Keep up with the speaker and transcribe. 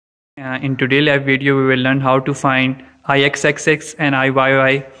In today's live video, we will learn how to find Ixx and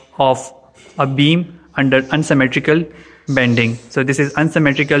Iyy of a beam under unsymmetrical bending. So this is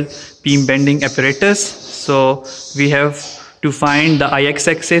unsymmetrical beam bending apparatus. So we have to find the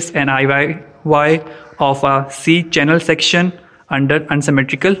Ixx and Iyy of a C channel section under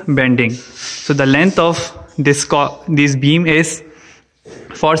unsymmetrical bending. So the length of this beam is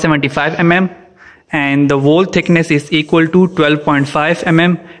 475 mm. And the wall thickness is equal to 12.5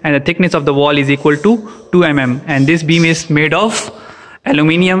 mm and the thickness of the wall is equal to 2 mm, and this beam is made of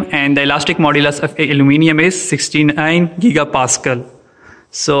aluminium and the elastic modulus of aluminium is 69 gigapascal.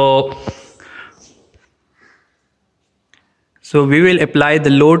 So we will apply the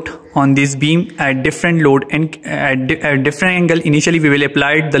load on this beam at different load and at different angle. Initially we will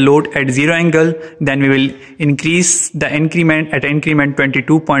apply the load at 0 angle, then we will increase the increment at increment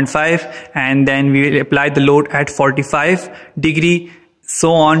 22.5, and then we will apply the load at 45 degree,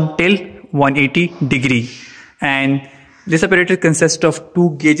 so on till 180 degree. And this apparatus consists of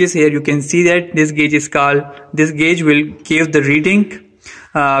two gauges. Here you can see that this gauge will give the reading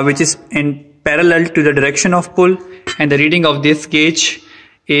which is in parallel to the direction of pull, and the reading of this gauge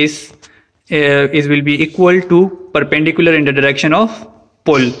will be equal to perpendicular in the direction of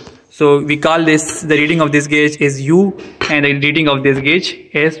pull. So we call this, the reading of this gauge is U and the reading of this gauge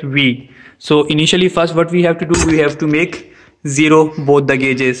is V. So initially first what we have to do, we have to make 0 both the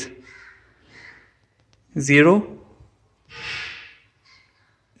gauges. 0,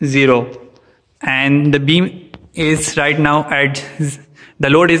 0, and the beam is right now at the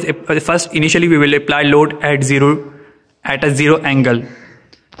load is first initially we will apply load at a 0 angle.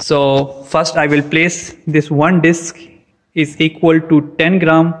 So first I will place this one disc is equal to 10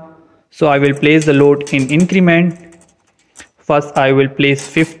 gram. So I will place the load in increment. First I will place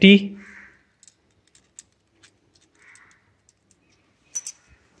 50.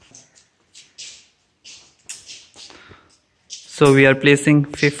 So we are placing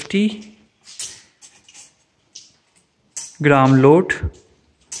 50 gram load.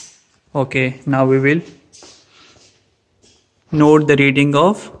 Okay, now we will note the reading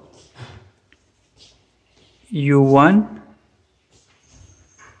of U1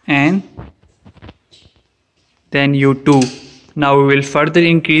 and then U2. Now we will further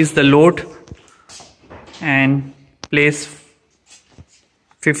increase the load and place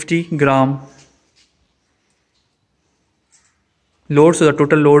 50 gram load. So the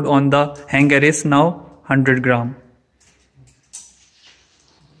total load on the hanger is now 100 gram.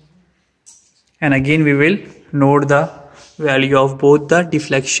 And again we will note the value of both the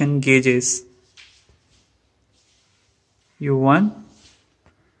deflection gauges, U1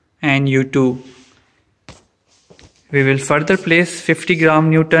 and U2. We will further place 50 gram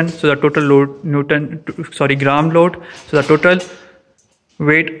Newton, so the total load gram load. So the total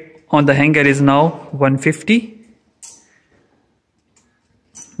weight on the hanger is now 150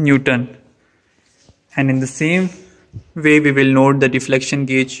 Newton. And in the same way we will note the deflection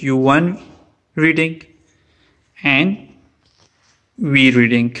gauge U1 reading and V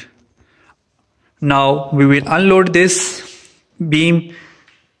reading. Now we will unload this beam.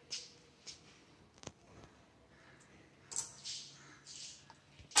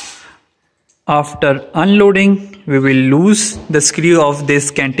 After unloading, we will loose the screw of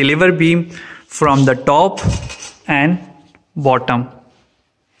this cantilever beam from the top and bottom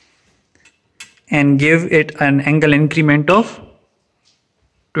and give it an angle increment of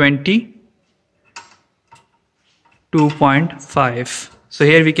 22.5. So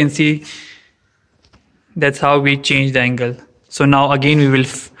here we can see that's how we change the angle. So now again we will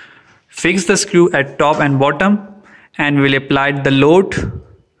fix the screw at top and bottom and we will apply the load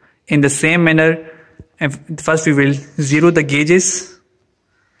in the same manner. And first we will zero the gauges.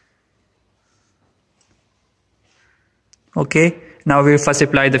 Okay, now we will first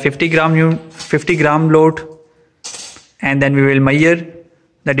apply the 50 gram load, and then we will measure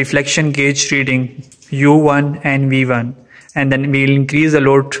the deflection gauge reading U1 and V1, and then we will increase the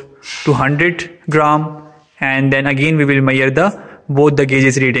load to 100 gram, and then again we will measure both the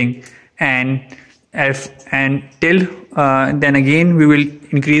gauges reading, and then again we will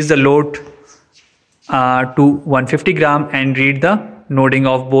increase the load to 150 gram and read the noting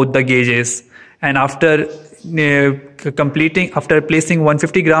of both the gauges. And after placing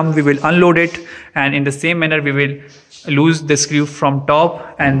 150 gram we will unload it, and in the same manner we will loose the screw from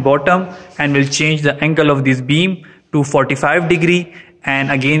top and bottom and will change the angle of this beam to 45 degree,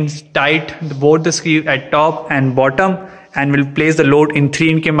 and again tight both the screw at top and bottom, and will place the load in 3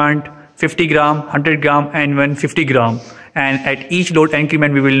 increment, 50 gram, 100 gram and 150 gram. And at each load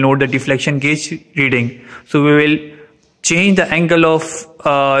increment we will note the deflection gauge reading. So we will change the angle of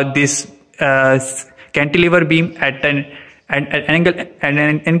this cantilever beam at an angle and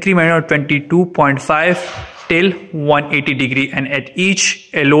an increment of 22.5 till 180 degree, and at each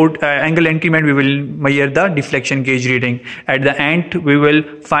load angle increment we will measure the deflection gauge reading. At the end we will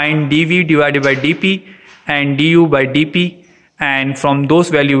find dV divided by dP and du by dP, and from those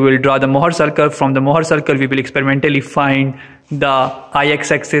value we will draw the Mohr circle. From the Mohr circle we will experimentally find the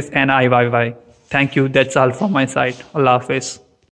Ixx axis and Iyy. Thank you. That's all from my side. Allah Hafiz.